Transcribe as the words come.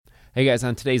Hey guys,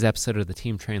 on today's episode of the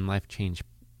Team Train Life Change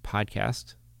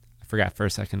podcast, I forgot for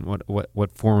a second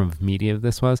what form of media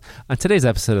this was. On today's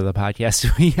episode of the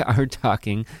podcast, we are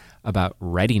talking about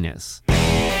readiness.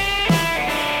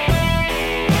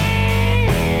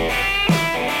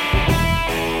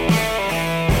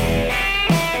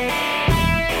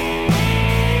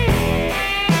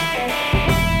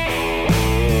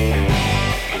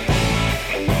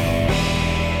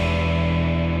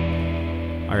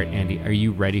 All right, Andy, are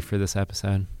you ready for this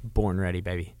episode? Born ready,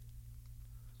 baby.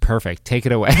 Perfect. Take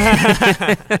it away.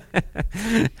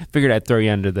 Figured I'd throw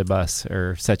you under the bus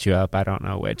or set you up. I don't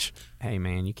know which. Hey,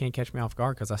 man, you can't catch me off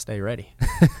guard because I stay ready.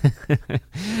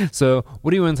 So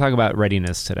what do you want to talk about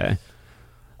readiness today?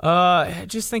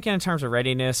 Just thinking in terms of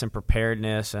readiness and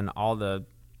preparedness and all the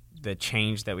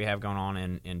change that we have going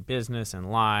on in business and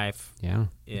life. Yeah,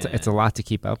 it's a lot to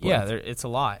keep up with. Yeah, it's a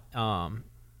lot.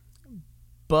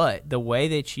 But the way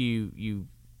that you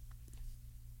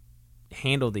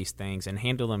handle these things and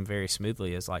handle them very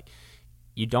smoothly is like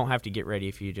you don't have to get ready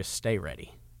if you just stay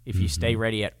ready. If you stay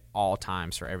ready at all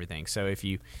times for everything. So if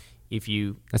you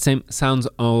that sounds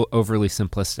overly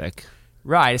simplistic.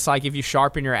 Right, it's like if you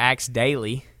sharpen your axe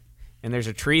daily and there's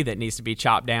a tree that needs to be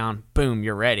chopped down, boom,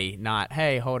 you're ready. Not,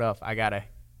 hey, hold up, I got to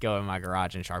go in my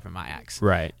garage and sharpen my axe.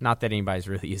 Right. Not that anybody's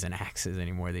really using axes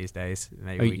anymore these days.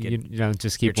 Maybe we could, you don't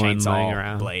just keep one chainsaw laying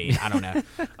around. Blade. I don't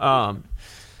know.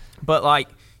 But like,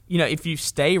 if you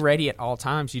stay ready at all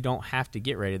times, you don't have to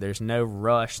get ready. There's no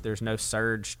rush. There's no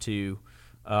surge to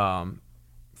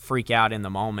freak out in the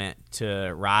moment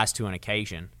to rise to an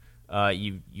occasion.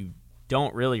 You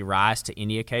don't really rise to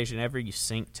any occasion ever. You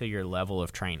sink to your level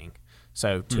of training.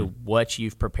 So to what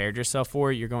you've prepared yourself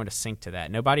for, you're going to sink to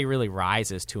that. Nobody really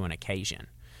rises to an occasion.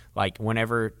 Like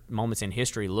whenever moments in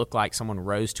history look like someone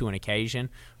rose to an occasion,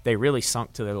 they really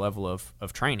sunk to their level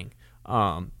of training.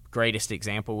 Greatest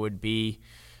example would be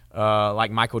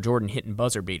like Michael Jordan hitting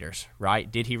buzzer beaters,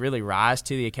 right? Did he really rise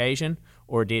to the occasion,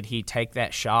 or did he take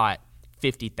that shot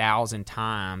 50,000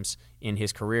 times in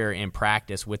his career in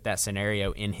practice with that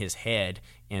scenario in his head?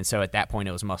 And so at that point,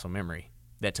 it was muscle memory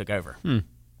that took over.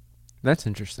 That's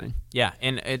interesting. Yeah,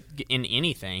 and in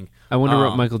anything. I wonder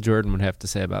what Michael Jordan would have to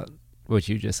say about what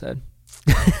you just said.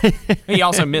 He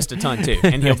also missed a ton too,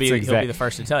 and he'll be the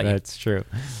first to tell you. That's true.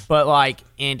 But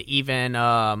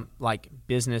even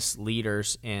business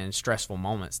leaders in stressful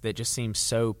moments that just seem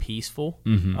so peaceful.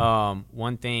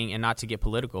 One thing, and not to get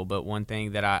political, but one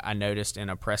thing that I noticed in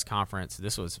a press conference,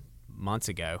 this was months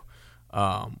ago,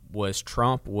 was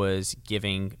Trump was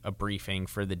giving a briefing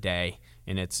for the day,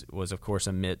 and it was, of course,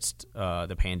 amidst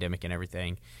the pandemic and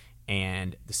everything.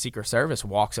 And the Secret Service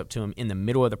walks up to him in the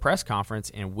middle of the press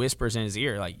conference and whispers in his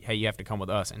ear, like, hey, you have to come with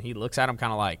us. And he looks at him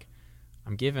kind of like,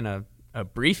 I'm giving a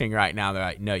briefing right now. They're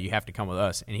like, no, you have to come with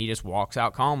us. And he just walks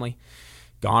out calmly,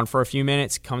 gone for a few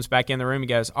minutes, comes back in the room and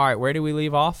goes, all right, where do we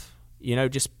leave off?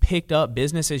 Just picked up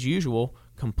business as usual,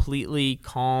 completely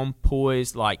calm,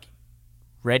 poised, like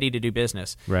ready to do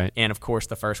business. Right. And, of course,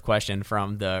 the first question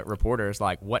from the reporter is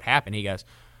like, what happened? He goes,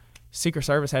 Secret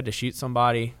Service had to shoot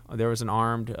somebody. There was an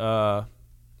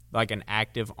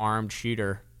active armed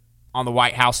shooter on the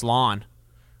White House lawn.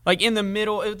 Like in the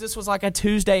middle, this was like a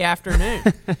Tuesday afternoon.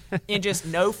 And just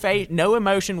no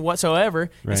emotion whatsoever.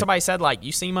 Right. And somebody said, like,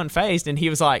 you seem unfazed. And he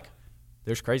was like,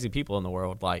 there's crazy people in the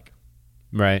world. Like,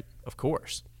 right. Of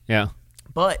course. Yeah.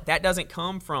 But that doesn't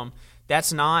come from,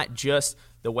 that's not just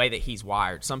the way that he's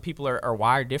wired. Some people are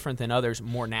wired different than others,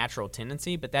 more natural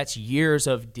tendency. But that's years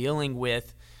of dealing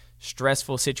with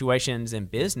stressful situations in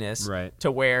business, right,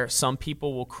 to where some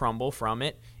people will crumble from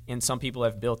it and some people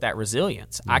have built that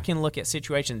resilience. I can look at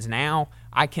situations now,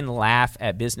 I can laugh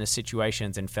at business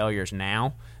situations and failures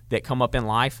now that come up in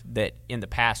life that in the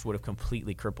past would have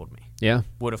completely crippled me. Yeah.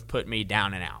 Would have put me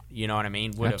down and out. You know what I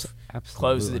mean? Would have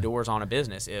closed the doors on a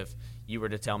business if you were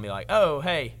to tell me like, oh,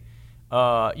 hey,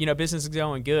 business is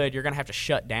going good, you're going to have to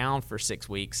shut down for 6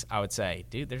 weeks. I would say,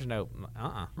 dude, there's no,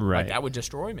 Right. Like, that would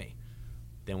destroy me.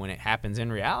 Then when it happens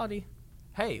in reality,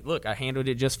 hey, look, I handled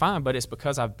it just fine, but it's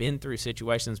because I've been through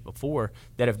situations before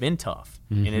that have been tough,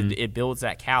 and it builds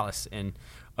that callus, and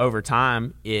over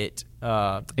time, it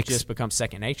just becomes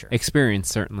second nature. Experience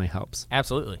certainly helps.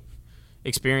 Absolutely.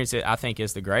 Experience, I think,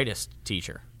 is the greatest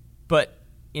teacher. But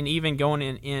in even going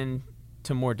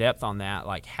into more depth on that,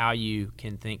 like how you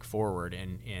can think forward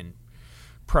and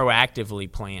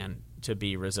proactively plan to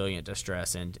be resilient to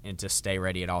stress and to stay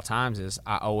ready at all times, is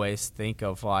I always think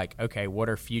of like, okay, what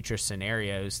are future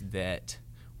scenarios that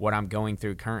what I'm going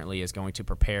through currently is going to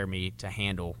prepare me to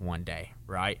handle one day,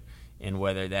 right? And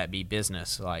whether that be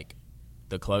business, like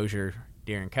the closure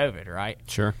during COVID, right?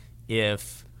 Sure.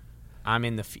 If I'm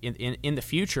in the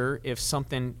future, if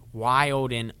something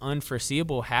wild and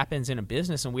unforeseeable happens in a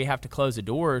business and we have to close the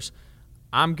doors,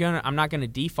 I'm not gonna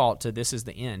default to this is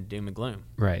the end, doom and gloom.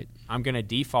 Right. I'm gonna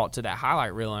default to that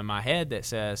highlight reel in my head that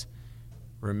says,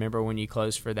 remember when you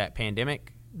closed for that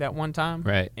pandemic that one time?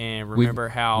 Right. And remember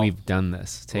how we've done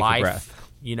this. Take life, a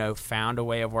breath. Found a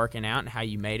way of working out and how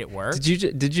you made it work.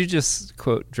 Did you just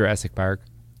quote Jurassic Park?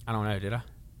 I don't know, did I?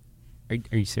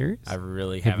 Are you serious? I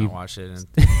really haven't watched it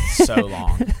in so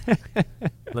long.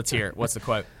 Let's hear it. What's the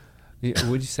quote? What'd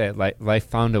you say? Life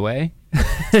found a way?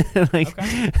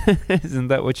 Okay. Isn't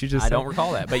that what you just said? I don't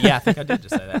recall that, but yeah, I think I did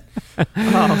just say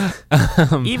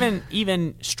that.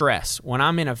 Even stress. When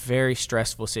I'm in a very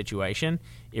stressful situation,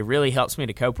 it really helps me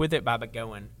to cope with it by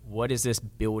going, what is this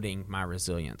building my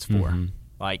resilience for? Mm-hmm.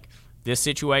 Like, this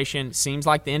situation seems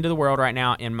like the end of the world right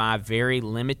now in my very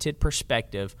limited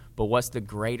perspective, but what's the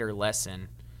greater lesson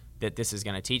that this is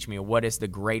going to teach me? Or what is the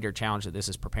greater challenge that this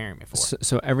is preparing me for?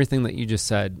 So everything that you just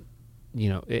said,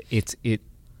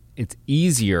 it's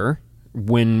easier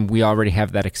when we already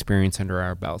have that experience under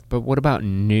our belt. But what about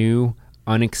new,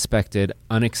 unexpected,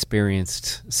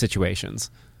 unexperienced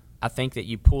situations? I think that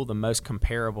you pull the most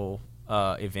comparable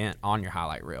event on your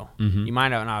highlight reel. Mm-hmm. You might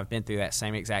not have been through that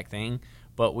same exact thing,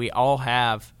 but we all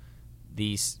have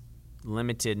these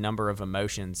limited number of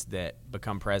emotions that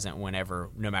become present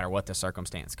no matter what the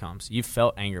circumstance comes. You've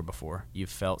felt anger before. You've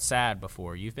felt sad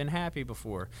before. You've been happy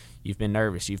before. You've been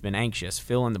nervous. You've been anxious.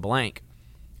 Fill in the blank.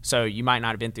 So you might not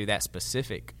have been through that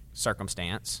specific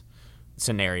circumstance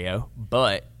scenario,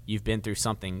 but you've been through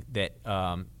something that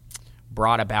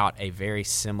brought about a very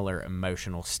similar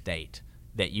emotional state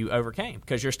that you overcame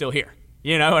because you're still here.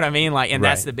 You know what I mean? And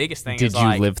that's the biggest thing. Did you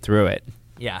live through it?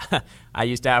 Yeah. I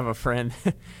used to have a friend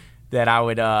that I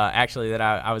would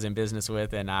I was in business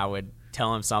with, and I would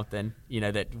tell him something,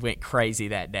 that went crazy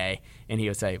that day, and he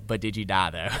would say, "But did you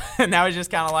die though?" And that was just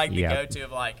kind of like the go-to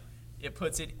of it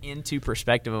puts it into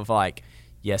perspective of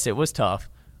yes, it was tough,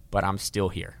 but I'm still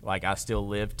here. I still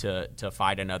live to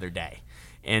fight another day.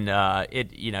 And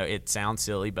it sounds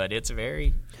silly, but it's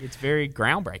very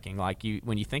groundbreaking.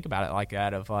 When you think about it like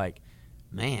that,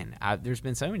 man, there's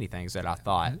been so many things that I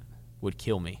thought would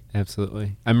kill me.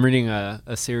 Absolutely. I'm reading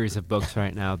a series of books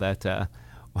right now that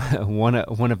one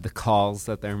of the calls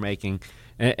that they're making,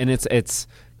 and it's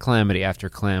calamity after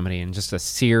calamity, and just a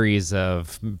series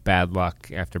of bad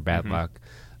luck after bad luck.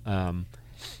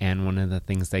 And one of the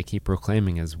things they keep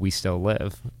proclaiming is we still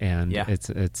live, and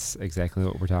it's exactly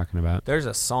what we're talking about. There's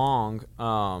a song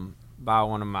by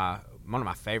one of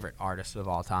my favorite artists of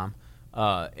all time,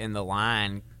 and the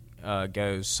line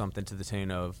goes something to the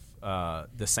tune of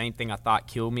the same thing I thought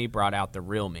killed me brought out the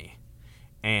real me.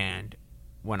 And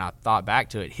when I thought back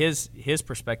to it, his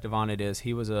perspective on it is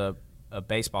he was a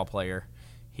baseball player.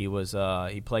 He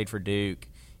played for Duke.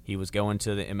 He was going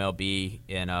to the MLB,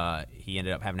 and he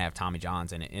ended up having to have Tommy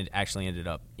Johns, and it actually ended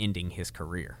up ending his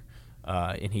career.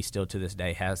 And he still, to this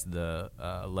day, has the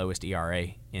lowest ERA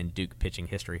in Duke pitching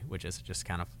history, which is just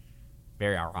kind of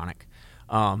very ironic.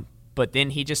 But then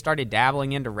he just started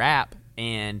dabbling into rap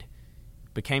and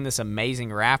became this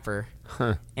amazing rapper.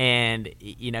 And,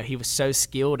 he was so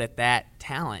skilled at that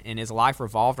talent, and his life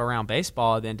revolved around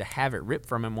baseball. Then to have it ripped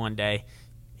from him one day,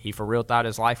 he for real thought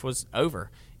his life was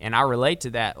over. And I relate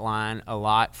to that line a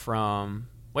lot from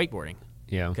wakeboarding.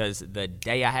 Yeah. Because the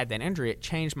day I had that injury, it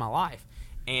changed my life.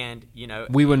 And,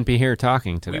 we wouldn't be here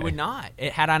talking today. We would not.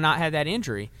 Had I not had that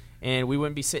injury. And we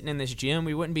wouldn't be sitting in this gym.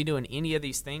 We wouldn't be doing any of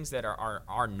these things that are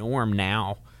our norm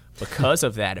now because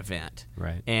of that event.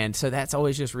 Right. And so that's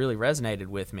always just really resonated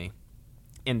with me.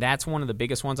 And that's one of the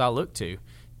biggest ones I look to.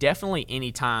 Definitely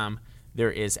anytime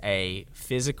there is a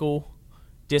physical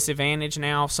disadvantage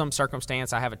now, some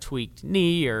circumstance, I have a tweaked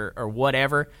knee or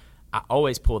whatever, I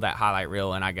always pull that highlight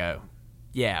reel and I go,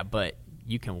 yeah, but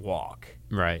you can walk.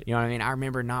 Right. You know what I mean? I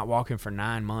remember not walking for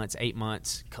 9 months, 8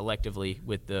 months collectively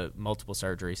with the multiple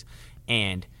surgeries.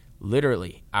 And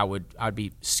literally, I'd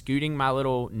be scooting my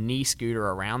little knee scooter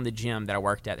around the gym that I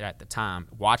worked at the time,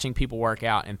 watching people work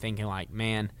out and thinking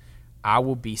man, I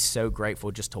will be so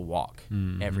grateful just to walk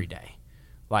every day.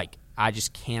 I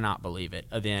just cannot believe it.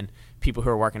 And then people who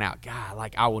are working out,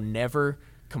 God, I will never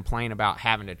complain about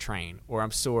having to train, or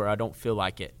I'm sore, I don't feel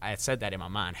like it. I said that in my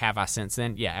mind. Have I since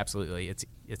then? Yeah, absolutely.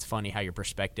 It's funny how your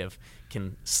perspective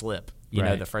can slip, you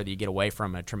know, the further you get away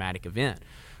from a traumatic event.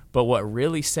 But what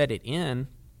really set it in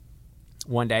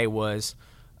one day was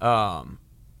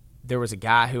there was a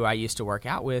guy who I used to work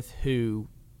out with who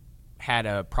had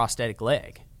a prosthetic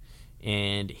leg.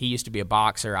 And he used to be a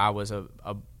boxer. I was a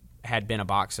had been a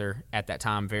boxer at that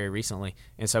time very recently,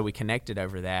 and so we connected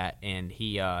over that. And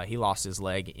he lost his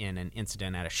leg in an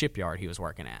incident at a shipyard he was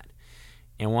working at.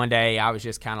 And one day I was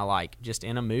just kind of like just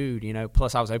in a mood,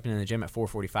 Plus I was opening the gym at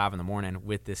 4:45 in the morning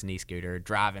with this knee scooter,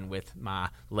 driving with my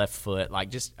left foot,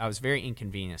 I was very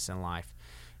inconvenienced in life.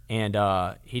 And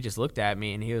he just looked at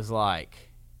me and he was like,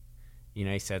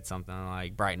 he said something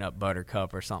like "brighten up,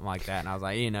 Buttercup" or something like that. And I was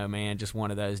like, man, just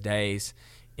one of those days.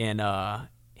 And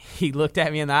he looked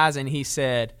at me in the eyes and he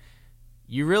said,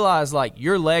 "You realize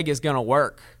your leg is gonna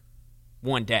work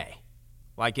one day,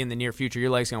 in the near future,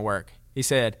 your leg's gonna work." He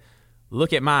said,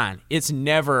 "Look at mine. It's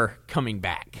never coming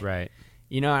back." Right.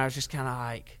 And I was just kind of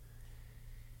like...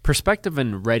 Perspective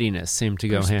and readiness seem to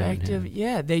go hand in hand.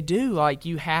 Yeah, they do.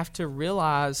 You have to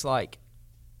realize,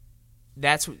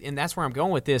 that's where I'm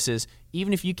going with this is,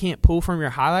 even if you can't pull from your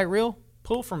highlight reel,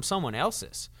 pull from someone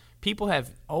else's. People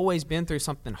have always been through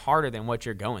something harder than what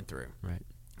you're going through. Right.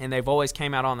 And they've always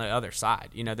came out on the other side.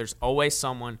 There's always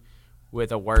someone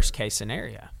with a worst case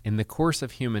scenario. In the course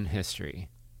of human history,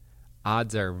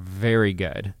 odds are very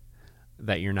good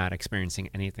that you're not experiencing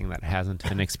anything that hasn't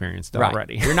been experienced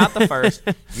already. You're not the first,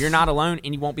 you're not alone,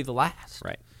 and you won't be the last.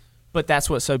 Right. But that's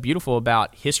what's so beautiful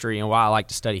about history, and why I like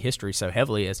to study history so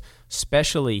heavily is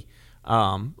especially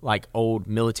old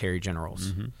military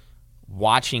generals. Mm-hmm.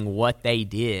 Watching what they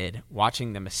did,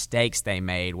 watching the mistakes they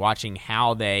made, watching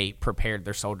how they prepared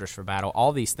their soldiers for battle,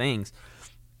 all these things,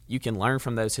 you can learn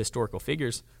from those historical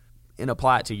figures and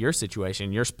apply it to your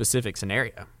situation, your specific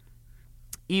scenario.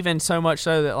 Even so much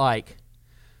so that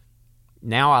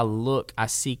now I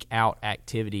seek out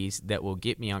activities that will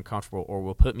get me uncomfortable or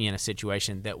will put me in a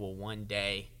situation that will one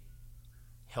day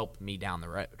help me down the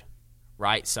road,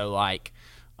 right? So I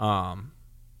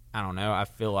don't know, I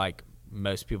feel like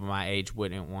most people my age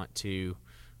wouldn't want to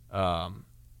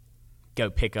go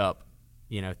pick up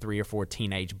 3 or 4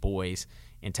 teenage boys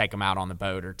and take them out on the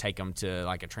boat or take them to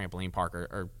a trampoline park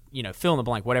or fill in the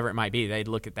blank, whatever it might be. They'd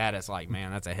look at that as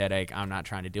man, that's a headache. I'm not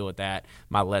trying to deal with that.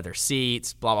 My leather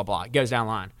seats, blah, blah, blah. It goes down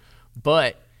the line.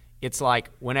 But it's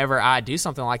whenever I do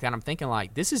something like that, I'm thinking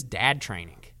this is dad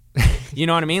training. You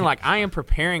know what I mean? I am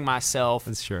preparing myself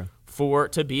That's true.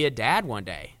 to be a dad one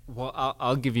day. Well,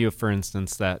 I'll give you a for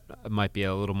instance that might be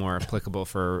a little more applicable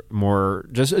for more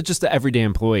just the everyday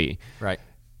employee. Right.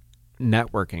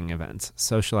 Networking events,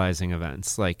 socializing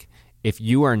events. If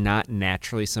you are not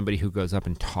naturally somebody who goes up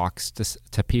and talks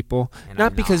to people, and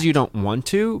not because you don't want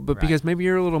to, but Right. because maybe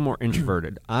you're a little more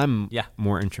introverted. I'm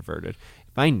more introverted.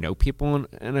 If I know people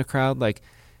in a crowd,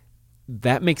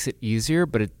 that makes it easier,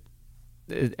 but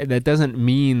that doesn't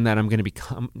mean that I'm going to be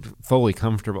fully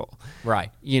comfortable.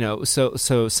 Right.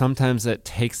 So sometimes it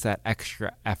takes that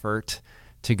extra effort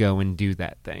to go and do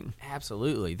that thing.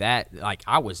 Absolutely. That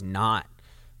I was not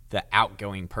the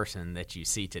outgoing person that you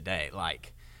see today.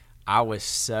 I was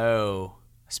so,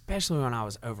 especially when I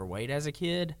was overweight as a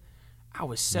kid, I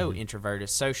was so introverted,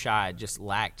 so shy, I just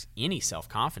lacked any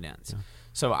self-confidence. Yeah.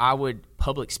 So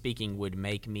public speaking would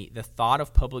make me, the thought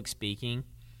of public speaking,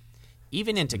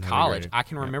 even into college, I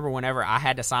can remember whenever I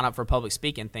had to sign up for public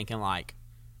speaking thinking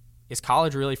is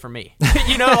college really for me?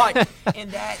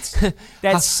 And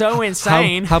that's so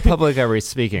insane. How public are we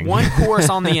speaking? One course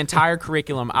on the entire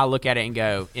curriculum, I look at it and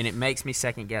go, and it makes me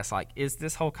second guess, is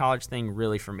this whole college thing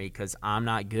really for me? Because I'm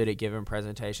not good at giving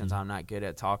presentations. I'm not good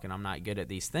at talking. I'm not good at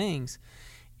these things.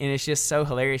 And it's just so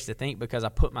hilarious to think because I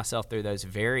put myself through those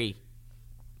very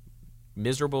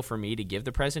miserable for me to give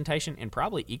the presentation and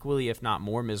probably equally, if not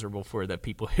more miserable for the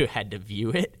people who had to view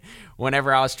it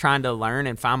whenever I was trying to learn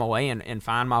and find my way and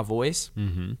find my voice.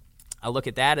 Mm-hmm. I look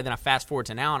at that and then I fast forward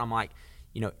to now and I'm like,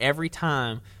 every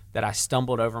time that I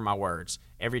stumbled over my words,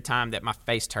 every time that my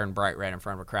face turned bright red in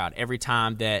front of a crowd, every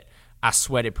time that I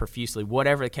sweated profusely,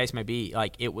 whatever the case may be,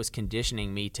 it was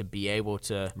conditioning me to be able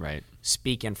to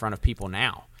speak in front of people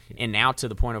now. And now to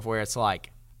the point of where it's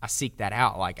I seek that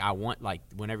out. I want,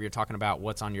 whenever you're talking about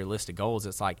what's on your list of goals,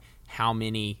 it's how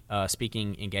many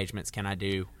speaking engagements can I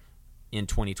do in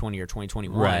 2020 or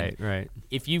 2021? Right.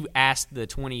 If you asked the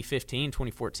 2015,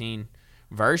 2014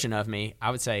 version of me, I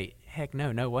would say, heck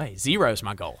no way. Zero's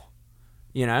my goal,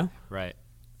 Right.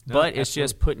 No, but it's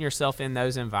just putting yourself in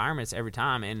those environments every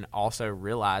time and also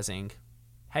realizing,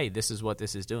 hey, this is what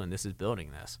this is doing. This is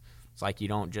building this. It's you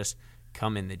don't just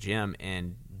come in the gym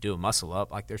and do a muscle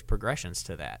up. There's progressions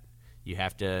to that. You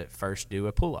have to first do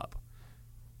a pull up.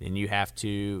 Then you have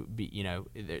to be,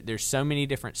 there's so many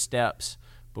different steps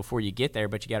before you get there,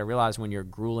 but you got to realize when you're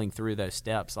grueling through those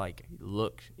steps,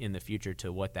 look in the future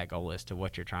to what that goal is, to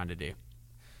what you're trying to do.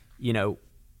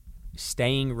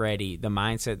 Staying ready, the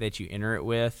mindset that you enter it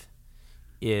with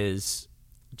is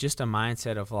just a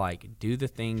mindset of like, do the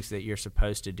things that you're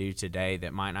supposed to do today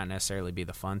that might not necessarily be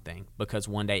the fun thing, because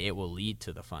one day it will lead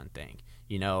to the fun thing.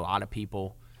 You know, a lot of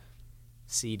people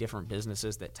see different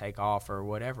businesses that take off or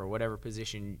whatever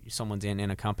position someone's in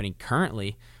a company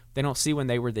currently. They don't see when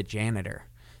they were the janitor.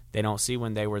 They don't see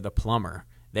when they were the plumber.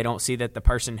 They don't see that the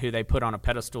person who they put on a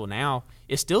pedestal now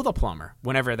is still the plumber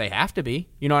whenever they have to be.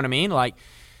 You know what I mean? Like,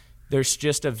 there's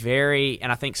just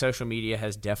and I think social media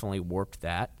has definitely warped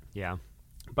that. Yeah.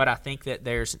 But I think that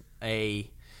there's a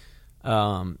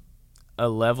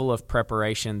level of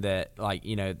preparation that, like,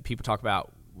 you know, people talk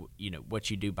about, you know, what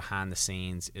you do behind the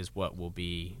scenes is what will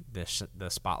be the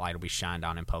spotlight will be shined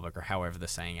on in public, or however the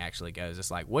saying actually goes.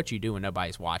 It's like what you do when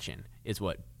nobody's watching is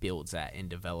what builds that and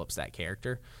develops that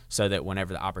character, so that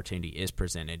whenever the opportunity is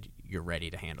presented, you're ready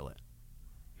to handle it.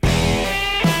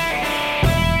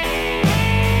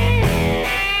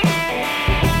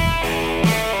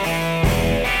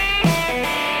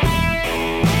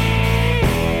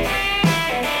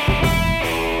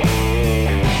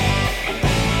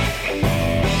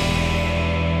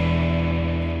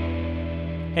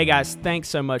 Hey guys, thanks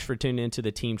so much for tuning into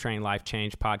the Team Train Life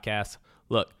Change podcast.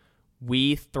 Look,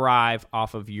 we thrive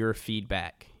off of your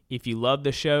feedback. If you love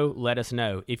the show, let us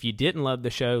know. If you didn't love the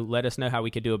show, let us know how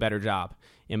we could do a better job.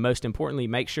 And most importantly,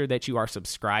 make sure that you are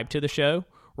subscribed to the show.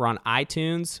 We're on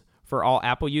iTunes for all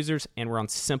Apple users, and we're on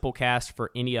Simplecast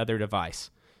for any other device.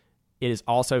 It is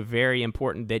also very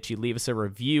important that you leave us a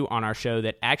review on our show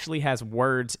that actually has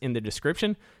words in the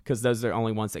description, because those are the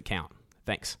only ones that count.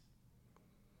 Thanks.